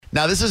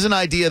Now, this is an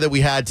idea that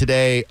we had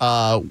today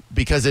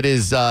because it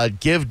is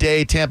Give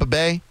Day Tampa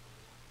Bay,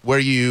 where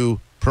you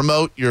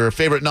promote your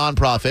favorite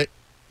nonprofit.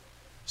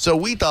 So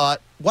we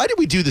thought, why did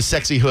we do the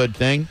Sexy Hood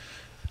thing?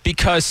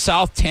 Because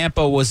South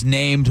Tampa was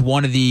named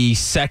one of the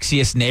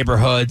sexiest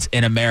neighborhoods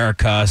in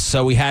America,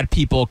 so we had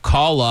people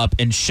call up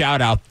and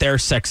shout out their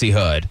sexy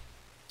hood.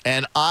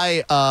 And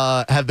I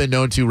have been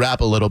known to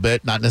rap a little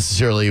bit, not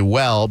necessarily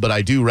well, but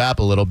I do rap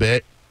a little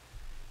bit.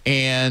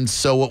 And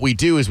so what we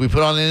do is we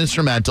put on an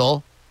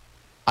instrumental.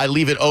 I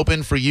leave it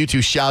open for you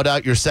to shout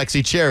out your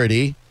sexy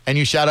charity, and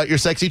you shout out your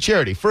sexy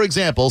charity. For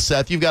example,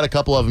 Seth, you've got a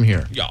couple of them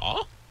here. Yeah.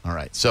 All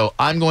right. So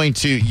I'm going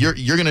to,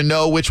 you're going to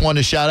know which one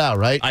to shout out,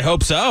 right? I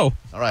hope so.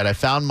 All right. I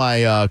found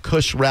my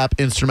Kush rap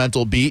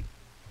instrumental beat.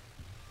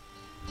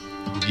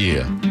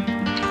 Yeah.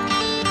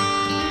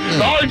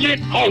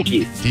 Sergeant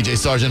Honky. DJ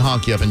Sergeant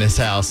Honky up in this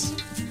house.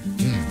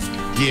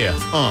 Yeah.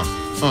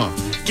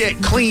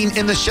 Get clean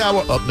in the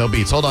shower. Oh, no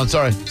beats. Hold on.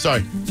 Sorry.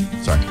 Sergeant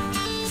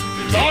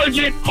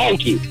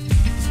Honky.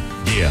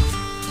 Yeah.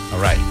 All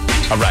right.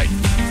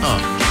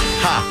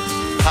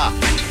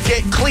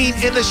 Get clean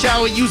in the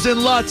shower using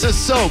lots of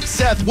soap.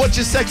 Seth, what's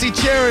your sexy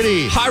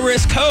charity? High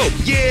Risk Hope.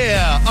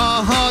 Yeah.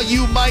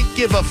 You might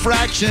give a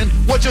fraction.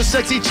 What's your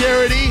sexy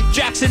charity?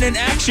 Jackson in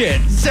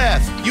Action.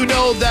 Seth, you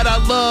know that I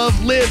love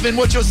living.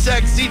 What's your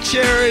sexy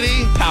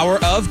charity? Power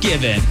of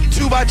Giving.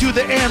 2x2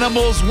 the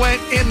animals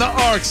went in the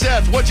ark.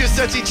 Seth, what's your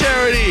sexy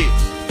charity?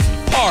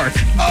 Park.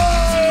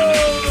 Oh!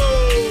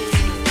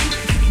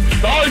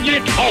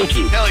 Sergeant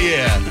Honky. Hell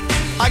yeah.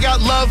 I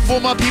got love for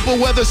my people,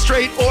 whether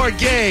straight or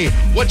gay.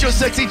 What's your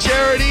sexy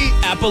charity?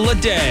 Apple a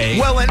Day.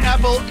 Well, an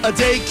apple a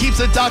day keeps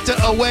a doctor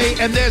away,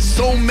 and there's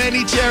so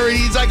many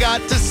charities I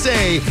got to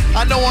say.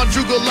 I know on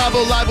Drew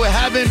Garabo Live we're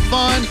having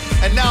fun,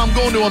 and now I'm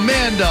going to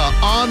Amanda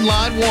on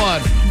line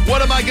 1.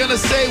 What am I going to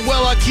say?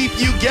 Well, I'll keep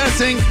you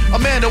guessing.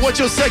 Amanda, what's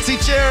your sexy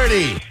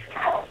charity?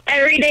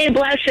 Everyday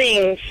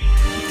Blessings.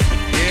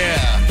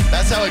 Yeah,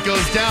 that's how it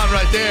goes down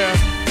right there.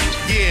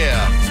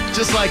 Yeah,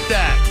 just like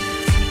that.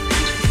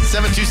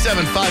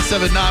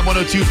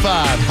 727-579-1025.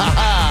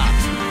 Ha-ha.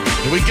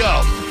 Here we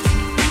go.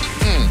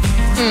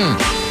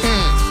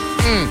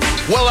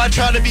 Well, I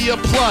try to be a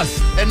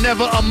plus and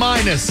never a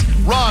minus.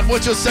 Ron,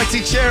 what's your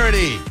sexy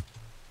charity?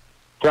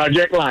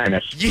 Project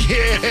Linus.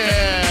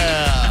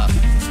 Yeah.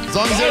 As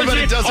long as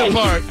everybody does their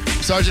part,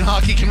 Sergeant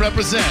Hockey can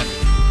represent.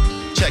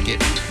 Check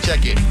it.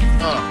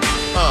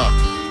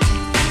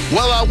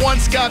 Well, I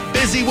once got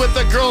busy with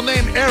a girl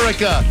named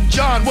Erica.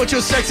 John, what's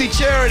your sexy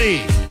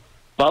charity?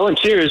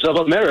 Volunteers of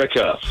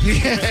America.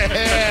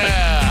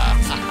 Yeah.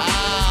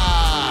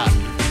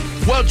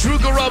 Well, Drew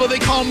Garabo, they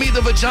call me the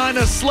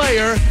Vagina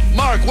Slayer.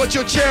 Mark, what's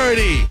your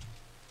charity?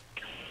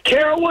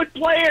 Carrollwood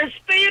Players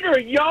Theater,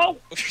 yo.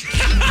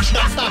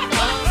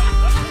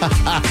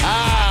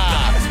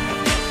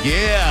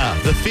 Yeah,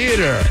 the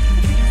theater.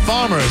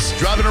 Farmers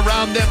driving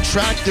around them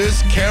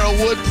tractors.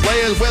 Carrollwood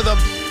Players, we're the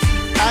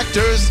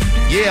actors.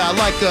 Yeah, I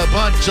like a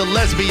bunch of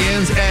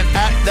lesbians, and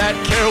at that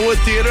Carrollwood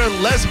Theater,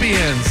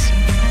 lesbians.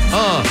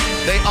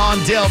 They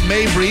on Del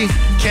Mabry.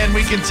 Can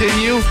we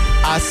continue?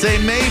 I say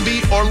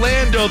maybe.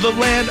 Orlando, the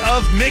land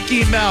of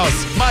Mickey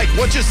Mouse. Mike,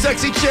 what's your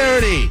sexy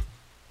charity?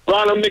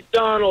 Ronald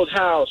McDonald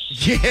House.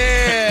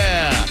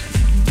 Yeah.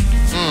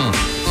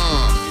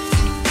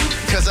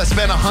 Because I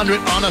spent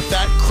 $100 on a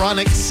fat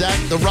chronic sack.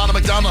 The Ronald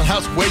McDonald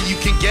House where you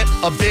can get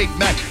a Big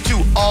Mac.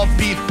 2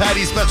 all-beef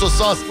patties, special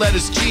sauce,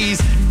 lettuce,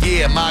 cheese.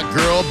 Yeah, my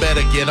girl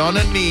better get on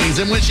her knees.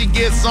 And when she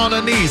gets on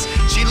her knees,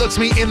 she looks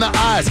me in the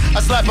eyes.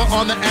 I slap her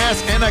on the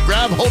ass and I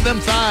hold them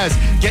thighs.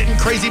 Getting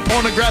crazy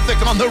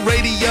pornographic on the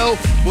radio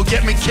will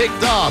get me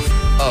kicked off.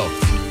 Oh.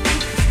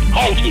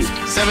 Honky.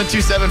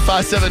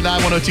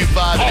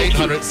 727-579-1025,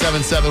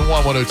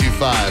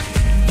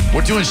 800-771-1025.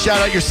 We're doing Shout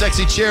Out Your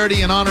Sexy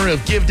Charity in honor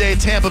of Give Day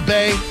Tampa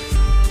Bay.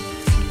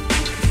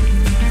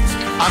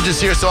 I'm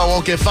just here so I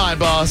won't get fined,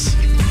 boss.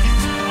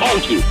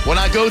 Honky. When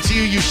I go to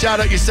you, you shout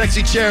out your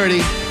sexy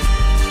charity,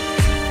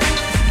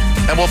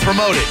 and we'll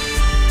promote it.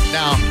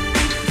 Now,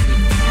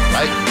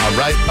 all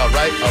right.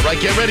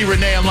 Get ready,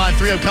 Renee, on line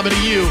 3. I'm coming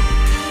to you.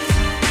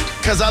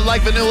 Because I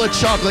like vanilla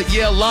chocolate.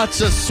 Yeah,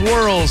 lots of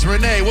swirls.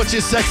 Renee, what's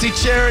your sexy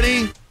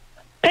charity?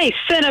 Hey,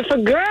 Center for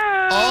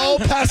Girls. Oh,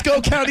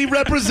 Pasco County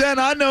represent.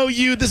 I know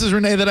you. This is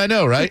Renee that I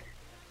know, right?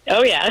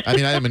 Oh, yeah. I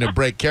mean, I didn't mean to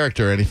break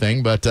character or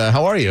anything, but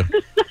how are you?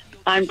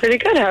 I'm pretty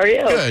good. How are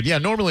you? Good. Yeah,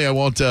 normally I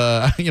won't,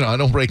 I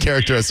don't break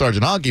character as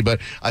Sergeant Honky, but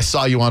I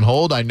saw you on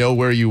hold. I know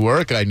where you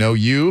work. I know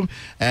you.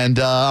 And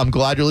I'm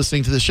glad you're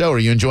listening to the show. Are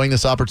you enjoying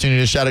this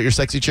opportunity to shout out your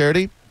sexy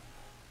charity?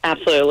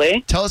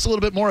 Absolutely. Tell us a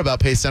little bit more about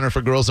Pace Center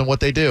for Girls and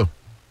what they do.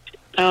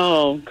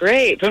 Oh,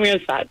 great. Put me on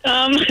the spot.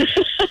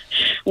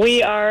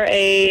 We are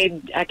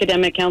a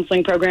academic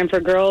counseling program for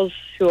girls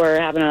who are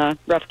having a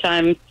rough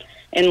time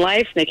in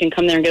life. They can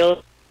come there and get a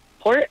little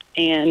support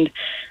and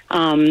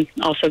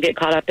also get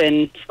caught up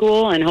in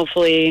school and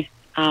hopefully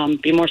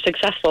be more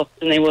successful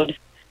than they would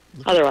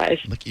otherwise.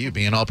 Look at you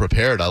being all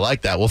prepared. I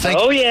like that. Well,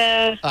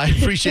 yeah. I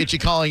appreciate you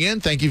calling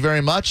in. Thank you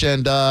very much.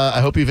 And I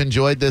hope you've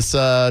enjoyed this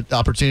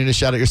opportunity to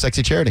shout out your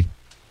sexy charity.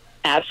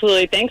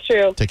 Absolutely. Thanks,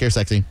 Drew. Take care,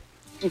 sexy.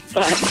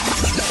 Bye.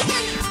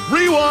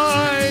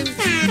 Rewind.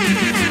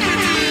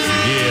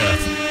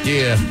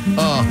 Yeah.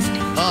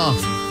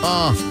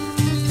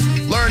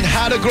 Learn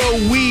how to grow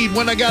weed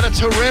when I got a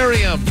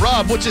terrarium.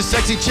 Rob, what's your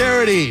sexy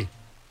charity?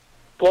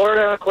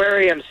 Florida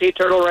Aquarium Sea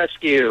Turtle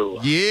Rescue.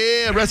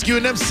 Yeah,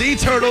 rescuing them sea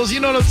turtles. You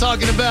know what I'm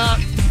talking about.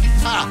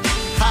 Ha,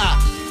 ha,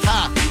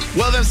 ha.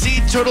 Well, them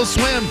sea turtles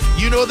swim.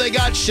 You know they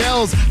got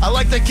shells. I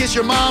like to kiss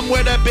your mom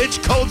where that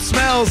bitch coat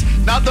smells.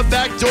 Not the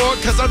back door,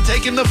 cause I'm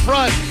taking the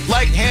front.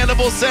 Like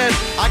Hannibal said,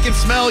 I can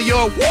smell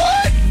your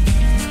what?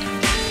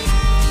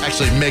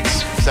 Actually,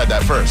 Mix said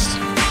that first.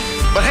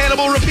 But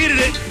Hannibal repeated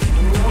it.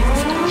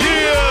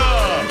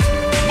 Yeah!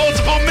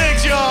 Multiple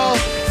Migs, y'all.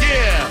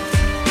 Yeah.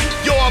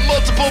 Yo, I'm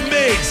multiple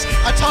Migs.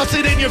 I toss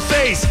it in your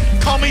face.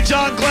 Call me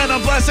John Glenn.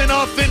 I'm blasting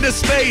off into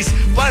space.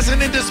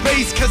 Blasting into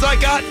space because I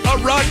got a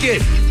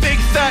rocket. Big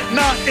fat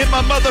knot in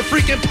my mother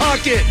freaking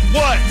pocket.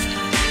 What?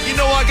 You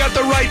know I got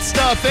the right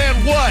stuff.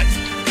 And what?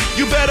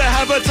 You better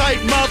have a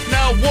tight mouth.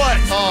 Now what?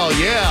 Oh,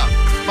 yeah.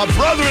 My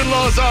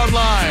brother-in-law's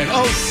online.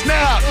 Oh,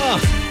 snap.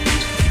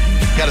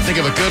 Got to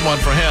think of a good one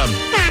for him.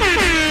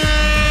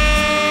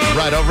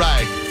 All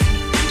right.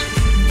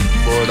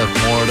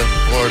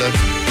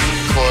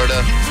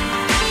 Florida.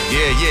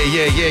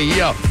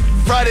 Yeah.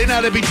 Friday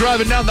night I'll be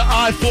driving down the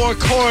I-4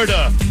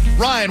 corridor.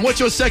 Ryan, what's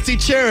your sexy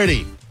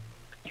charity?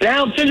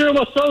 Down Syndrome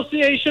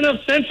Association of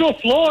Central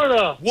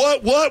Florida.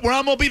 What? Where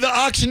I'm going to be the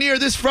auctioneer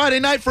this Friday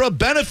night for a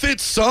benefit,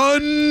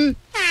 son.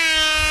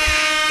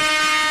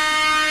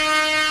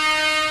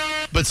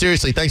 But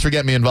seriously, thanks for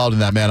getting me involved in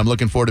that, man. I'm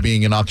looking forward to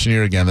being an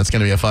auctioneer again. That's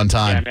going to be a fun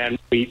time. Yeah, man.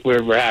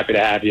 We're happy to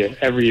have you.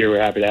 Every year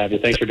we're happy to have you.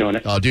 Thanks for doing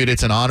it. Oh, dude,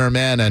 it's an honor,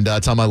 man. And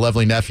tell my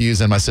lovely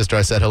nephews and my sister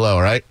I said hello,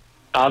 all right?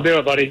 I'll do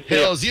it, buddy.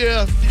 Hills,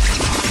 yeah.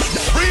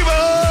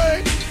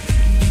 Rewind!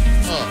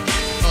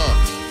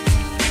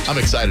 I'm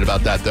excited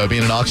about that, though,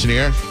 being an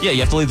auctioneer. Yeah, you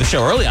have to leave the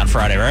show early on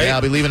Friday, right? Yeah,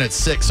 I'll be leaving at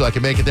 6 so I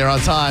can make it there on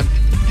time.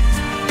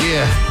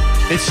 Yeah.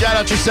 It's Shout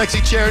Out Your Sexy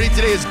Charity.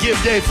 Today is Give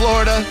Day,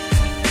 Florida.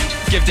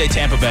 Give Day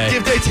Tampa Bay.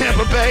 Give Day,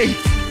 Tampa Bay.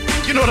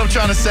 You know what I'm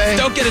trying to say.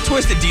 Don't get it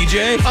twisted,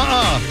 DJ.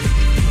 Yeah.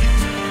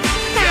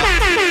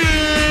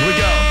 Here we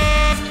go.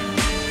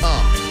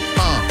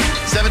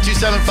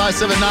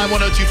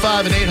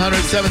 727-579-1025 and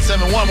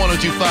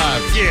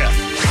 800-771-1025. Yeah.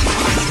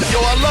 Yo,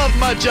 I love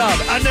my job.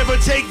 I never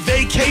take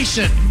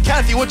vacation.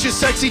 Kathy, what's your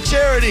sexy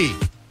charity?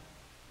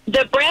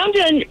 The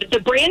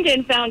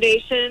Brandon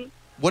Foundation.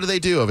 What do they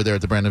do over there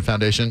at the Brandon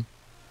Foundation?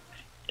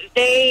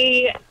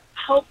 They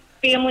help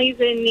families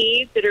in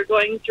need that are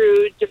going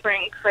through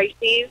different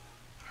crises.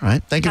 All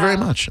right. Thank you very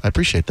much. I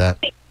appreciate that.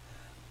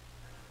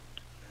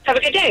 Have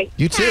a good day.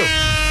 You too.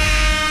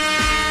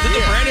 Did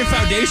the Brandon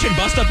Foundation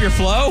bust up your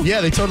flow?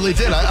 Yeah, they totally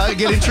did. I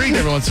get intrigued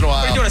every once in a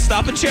while. Are you doing a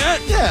stop and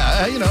chat?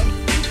 Yeah, you know.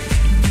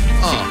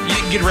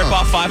 You can rip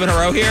off 5 in a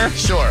row here?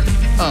 Sure.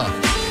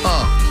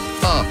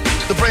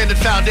 The Brandon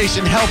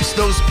Foundation helps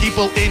those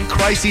people in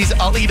crises.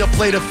 I'll eat a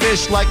plate of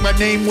fish like my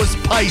name was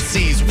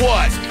Pisces.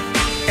 What?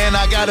 And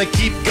I gotta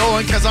keep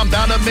going cause I'm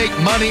bound to make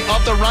money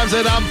off the rhymes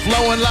that I'm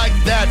flowing like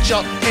that,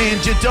 y'all.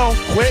 And you don't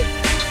quit.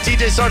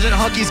 TJ Sergeant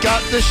Hunky's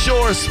got the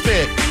shore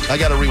spit. I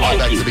gotta rewind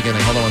back to the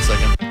beginning. Hold on 1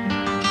 second.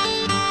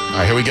 All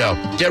right, here we go.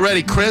 Get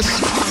ready, Chris,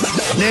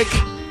 Nick,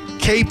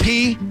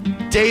 KP,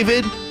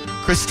 David,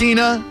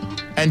 Christina,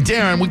 and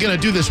Darren. We're going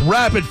to do this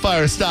rapid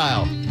fire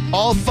style.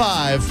 All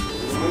 5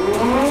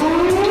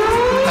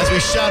 as we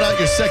shout out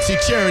your sexy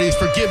charities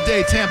for Give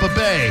Day Tampa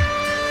Bay.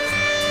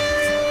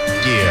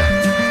 Yeah.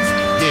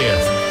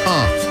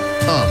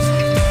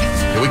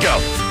 Here we go.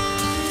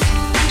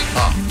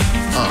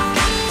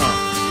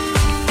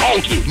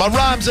 Thank you. My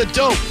rhymes are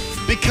dope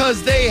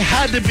because they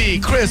had to be.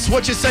 Chris,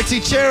 what's your sexy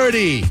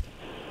charity?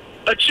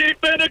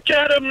 Achievement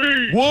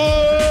Academy.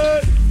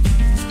 What?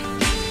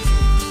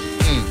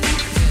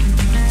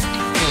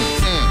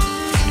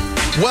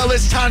 Well,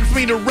 it's time for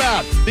me to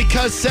rap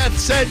because Seth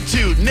said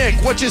to. Nick,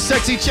 what's your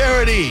sexy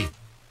charity?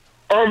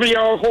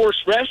 RVR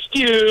Horse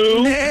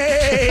Rescue.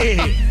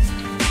 Hey!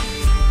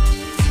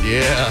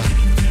 Yeah.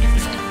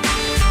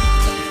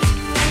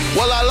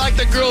 Well, I like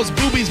the girls'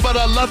 boobies, but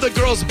I love the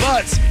girls'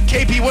 butts.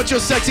 KP, what's your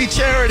sexy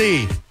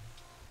charity?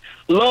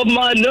 Love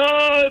my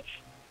nuts.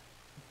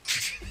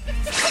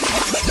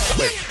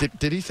 Wait,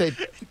 did he say...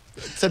 It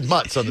said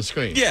mutts on the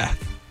screen. Yeah.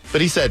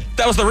 But he said...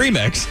 That was the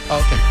remix. Oh,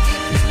 okay.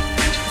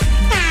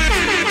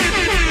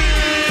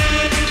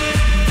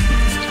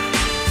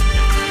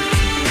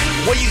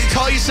 Well, you can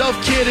call yourself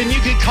Kid and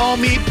you can call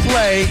me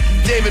Play.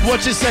 David,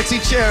 what's your sexy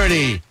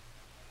charity?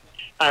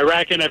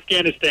 Iraq and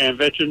Afghanistan,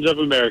 Veterans of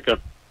America.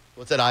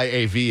 What's that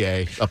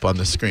IAVA up on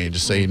the screen,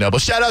 just so you know.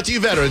 But shout out to you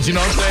veterans, you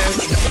know what I'm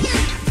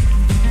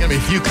saying? Gonna be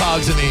a few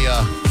cogs in the,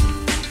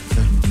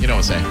 you know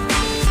what I'm saying.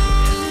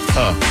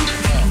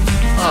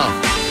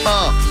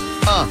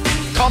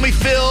 Call me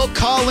Phil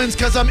Collins,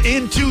 because I'm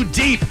in too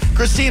deep.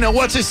 Christina,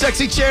 what's your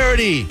sexy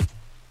charity?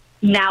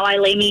 Now I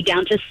Lay Me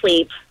Down to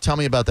Sleep. Tell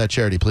me about that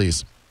charity,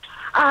 please.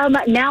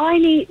 Now I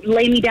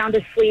Lay Me Down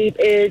to Sleep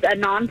is a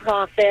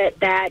nonprofit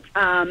that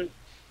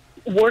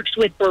works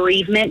with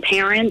bereavement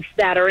parents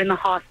that are in the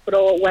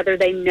hospital, whether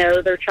they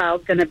know their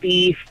child's going to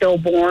be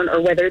stillborn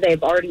or whether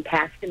they've already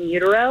passed in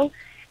utero.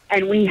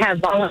 And we have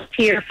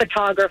volunteer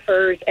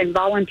photographers and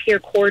volunteer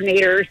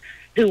coordinators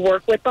who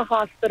work with the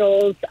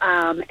hospitals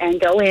and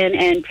go in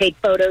and take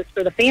photos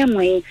for the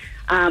family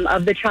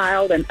of the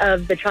child and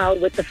of the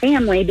child with the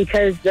family,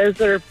 because those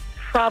are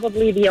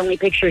probably the only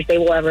pictures they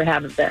will ever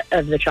have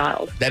of the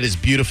child. That is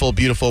beautiful,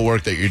 beautiful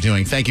work that you're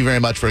doing. Thank you very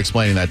much for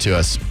explaining that to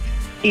us.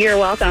 You're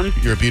welcome.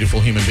 You're a beautiful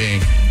human being.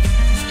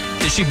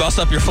 Did she bust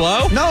up your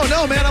flow? No,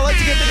 man. I like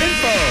to get the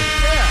info.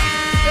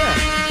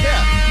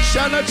 Yeah.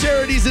 Shouting out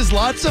charities is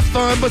lots of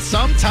fun, but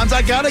sometimes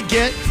I gotta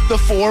get the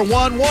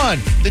 411.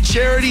 The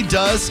charity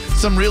does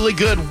some really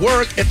good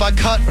work. If I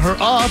cut her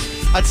off,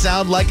 I'd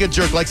sound like a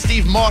jerk, like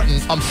Steve Martin.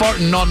 I'm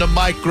farting on the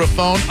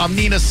microphone. I'm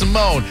Nina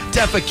Simone,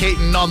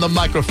 defecating on the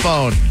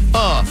microphone.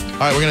 All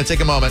right, we're gonna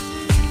take a moment.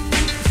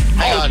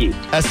 Hang on. you.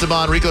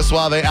 Esteban, Rico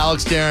Suave,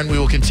 Alex Darren. We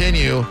will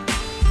continue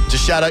to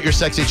shout out your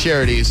sexy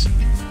charities.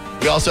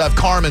 We also have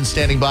Carmen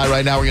standing by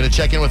right now. We're going to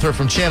check in with her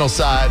from channel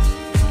side.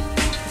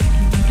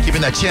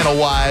 Keeping that channel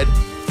wide.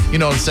 You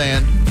know what I'm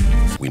saying?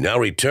 We now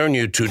return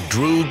you to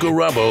Drew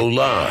Garabo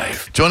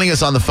Live. Joining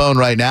us on the phone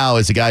right now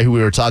is a guy who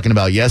we were talking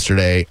about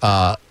yesterday.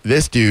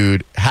 This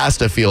dude has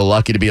to feel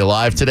lucky to be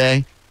alive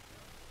today.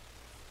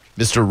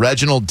 Mr.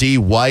 Reginald D.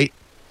 White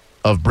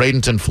of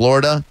Bradenton,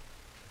 Florida,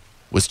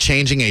 was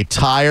changing a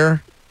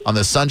tire on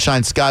the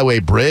Sunshine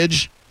Skyway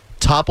Bridge,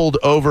 toppled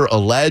over a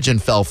ledge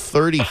and fell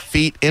 30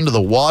 feet into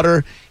the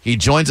water. He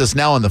joins us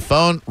now on the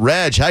phone.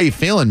 Reg, how you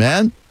feeling,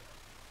 man?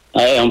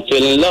 Hey, I'm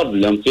feeling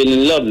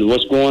lovely.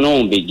 What's going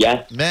on, big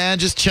guy? Man,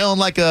 just chilling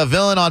like a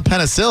villain on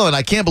penicillin.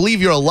 I can't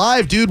believe you're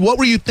alive, dude. What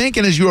were you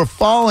thinking as you were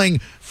falling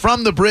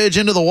from the bridge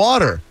into the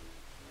water?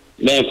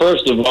 Man,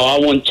 first of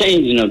all, I wasn't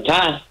changing no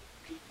tire.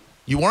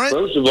 You weren't?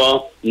 First of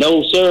all,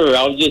 no, sir.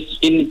 I was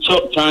just in the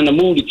truck trying to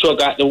move the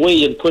truck out the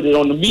way and put it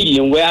on the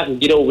median where I can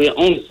get over here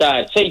on the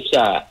side, safe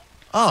side.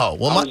 Oh,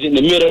 well, I was in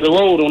the middle of the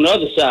road on the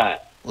other side.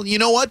 Well, you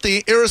know what?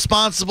 The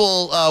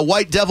irresponsible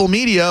white devil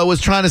media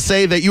was trying to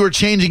say that you were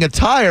changing a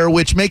tire,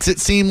 which makes it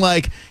seem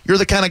like you're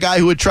the kind of guy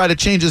who would try to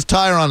change his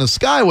tire on a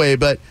Skyway.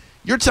 But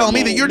you're telling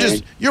me that you're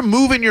just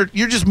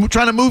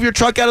trying to move your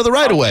truck out of the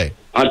right of way.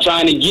 I'm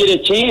trying to get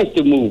a chance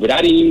to move it.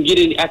 I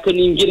couldn't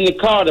even get in the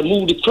car to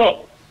move the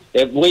truck.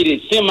 That way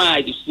the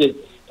semi,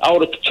 all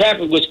the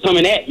traffic was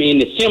coming at me,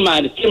 and the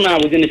semi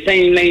was in the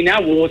same lane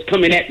I was,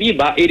 coming at me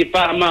about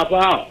 85 miles per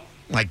hour.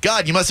 My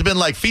God, you must have been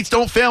like, feet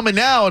don't fail me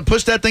now, and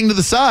push that thing to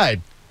the side.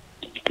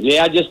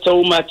 Yeah, I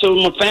told my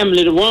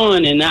family to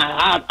run, and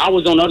I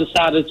was on the other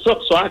side of the truck,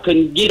 so I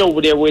couldn't get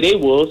over there where they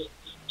was.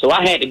 So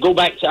I had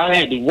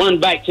to run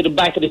back to the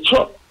back of the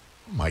truck.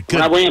 Oh my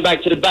When I goodness. ran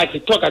back to the back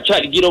of the truck, I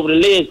tried to get over the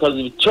ledge because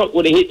if the truck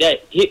would have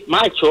hit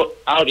my truck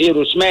out, it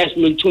would have smashed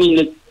me between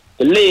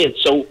the ledge.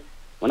 So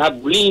when I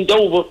leaned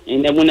over,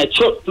 and then when that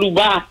truck flew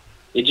by,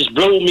 it just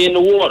blew me in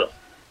the water.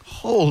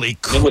 Holy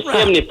crap. It was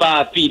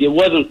 75 feet. It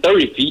wasn't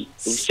 30 feet.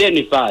 It was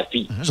 75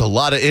 feet. There's a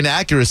lot of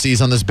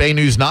inaccuracies on this Bay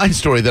News 9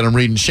 story that I'm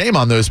reading. Shame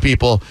on those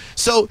people.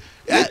 So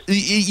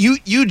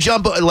you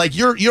jump, like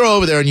you're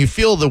over there and you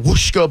feel the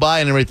whoosh go by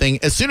and everything.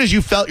 As soon as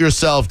you felt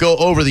yourself go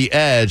over the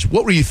edge,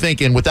 what were you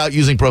thinking without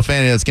using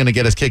profanity that's going to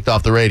get us kicked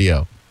off the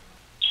radio?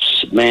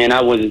 Man,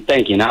 I wasn't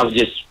thinking. I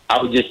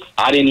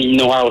didn't even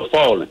know I was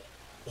falling.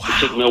 Wow. It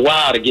took me a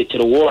while to get to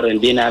the water,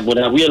 and then when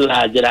I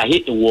realized that I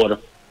hit the water,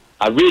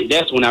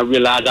 that's when I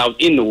realized I was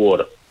in the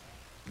water.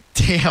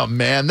 Damn,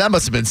 man, that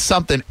must have been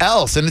something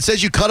else. And it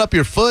says you cut up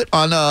your foot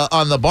on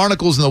the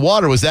barnacles in the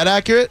water. Was that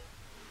accurate?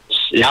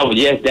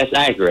 Yes, that's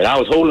accurate. I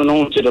was holding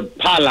on to the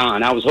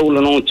pylon. I was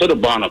holding on to the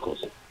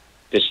barnacles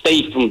to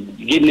stay from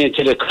getting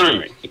into the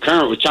current. The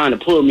current was trying to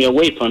pull me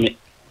away from it,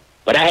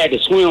 but I had to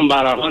swim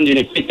about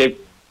 150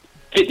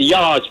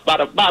 yards, about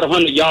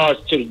 100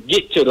 yards to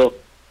get to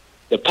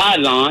the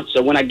pylon.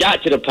 So when I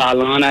got to the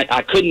pylon,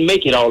 I couldn't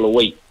make it all the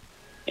way.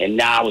 And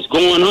I was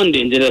going under,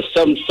 and then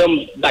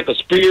some like a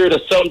spirit or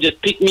something just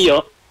picked me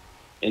up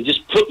and just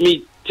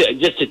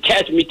just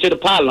attached me to the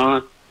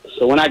pylon.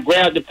 So when I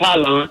grabbed the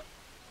pylon,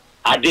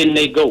 I didn't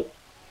let go.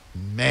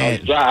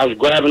 Man, I was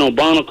grabbing on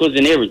barnacles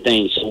and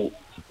everything. So,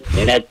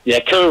 and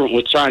that current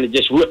was trying to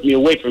just rip me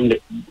away from the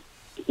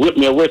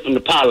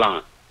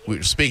pylon. we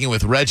were speaking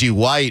with Reggie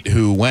White,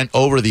 who went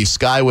over the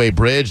Skyway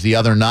Bridge the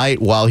other night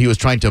while he was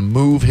trying to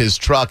move his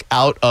truck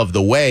out of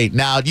the way.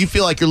 Now, do you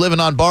feel like you're living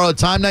on borrowed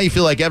time now? You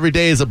feel like every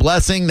day is a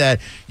blessing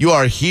that you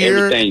are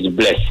here? Everything's a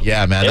blessing.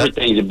 Yeah, man.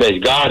 Everything's a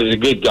blessing. God is a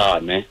good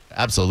God, man.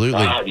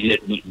 Absolutely. Boy.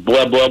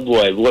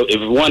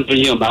 If it wasn't for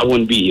him, I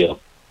wouldn't be here.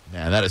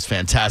 Man, that is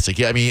fantastic.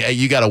 Yeah, I mean,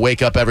 you got to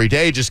wake up every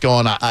day just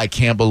going, I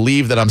can't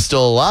believe that I'm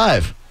still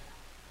alive.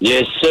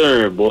 Yes,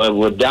 sir, boy.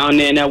 We're down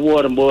there in that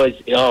water, boys.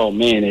 Oh,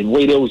 man, and the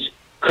way those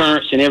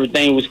currents and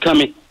everything was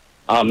coming,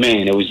 oh,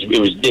 man, it was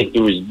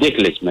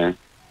ridiculous, man.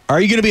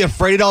 Are you going to be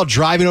afraid at all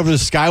driving over the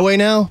Skyway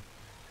now?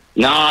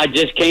 No, I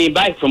just came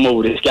back from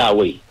over the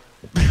Skyway.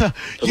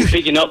 I'm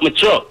picking up my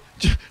truck.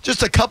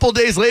 Just a couple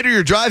days later,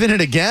 you're driving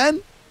it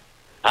again?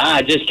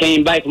 I just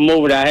came back from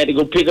over there. I had to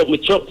go pick up my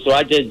truck, so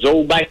I just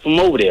drove back from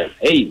over there.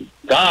 Hey,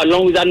 God, as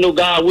long as I know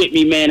God with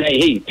me, man,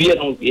 hey,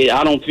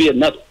 I don't fear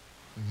nothing.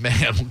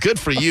 Man, good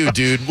for you,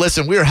 dude.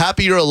 Listen, we're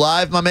happy you're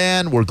alive, my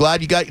man. We're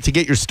glad you got to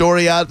get your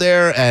story out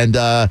there, and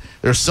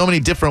there's so many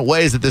different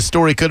ways that this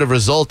story could have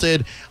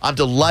resulted. I'm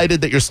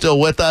delighted that you're still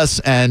with us,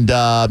 and,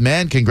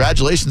 man,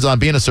 congratulations on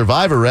being a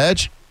survivor,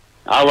 Reg.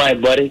 All right,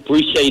 buddy.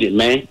 Appreciate it,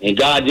 man. And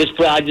God,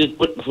 I just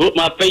put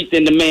my faith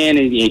in the man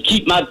and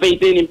keep my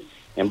faith in him.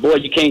 And, boy,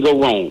 you can't go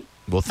wrong.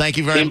 Well, thank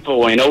you very much.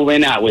 Info and over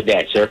and out with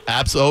that, sir.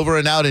 Over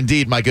and out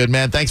indeed, my good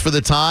man. Thanks for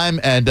the time,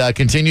 and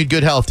continued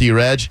good health to you,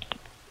 Reg.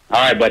 All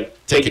right, buddy.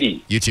 Take it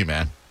easy. You too,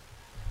 man.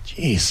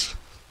 Jeez.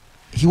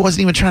 He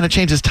wasn't even trying to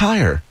change his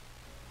tire.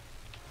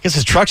 Guess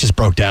his truck just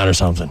broke down or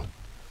something.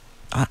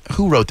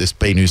 Who wrote this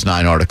Bay News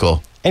 9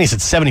 article? And he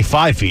said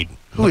 75 feet.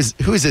 Who is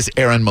this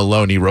Aaron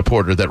Maloney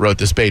reporter that wrote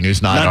this Bay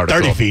News 9 article?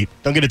 Not 30 feet.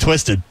 Don't get it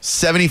twisted.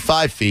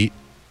 75 feet,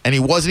 and he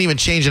wasn't even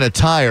changing a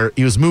tire.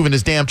 He was moving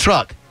his damn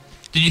truck.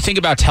 Did you think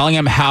about telling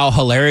him how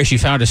hilarious you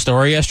found his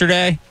story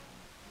yesterday?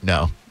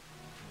 No.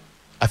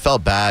 I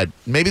felt bad.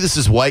 Maybe this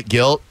is white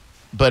guilt,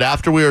 but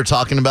after we were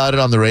talking about it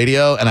on the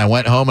radio, and I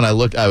went home and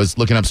I was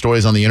looking up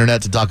stories on the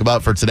internet to talk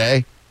about for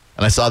today,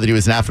 and I saw that he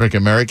was an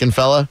African-American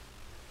fella.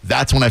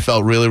 That's when I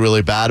felt really,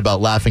 really bad about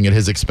laughing at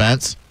his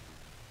expense.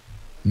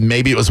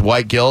 Maybe it was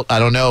white guilt. I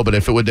don't know, but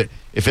if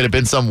it had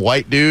been some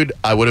white dude,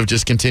 I would have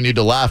just continued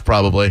to laugh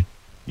probably.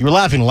 You were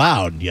laughing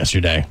loud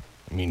yesterday.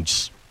 I mean,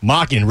 just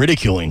mocking and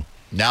ridiculing.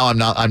 Now I'm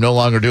not. I'm no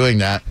longer doing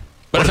that.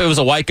 But if it was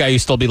a white guy, you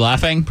still be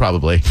laughing?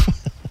 Probably.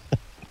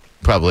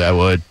 Probably I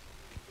would.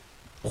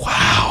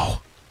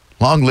 Wow.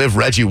 Long live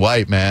Reggie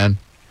White, man.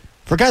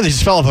 For a guy that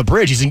just fell off a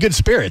bridge, he's in good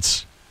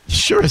spirits.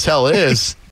 Sure as hell is.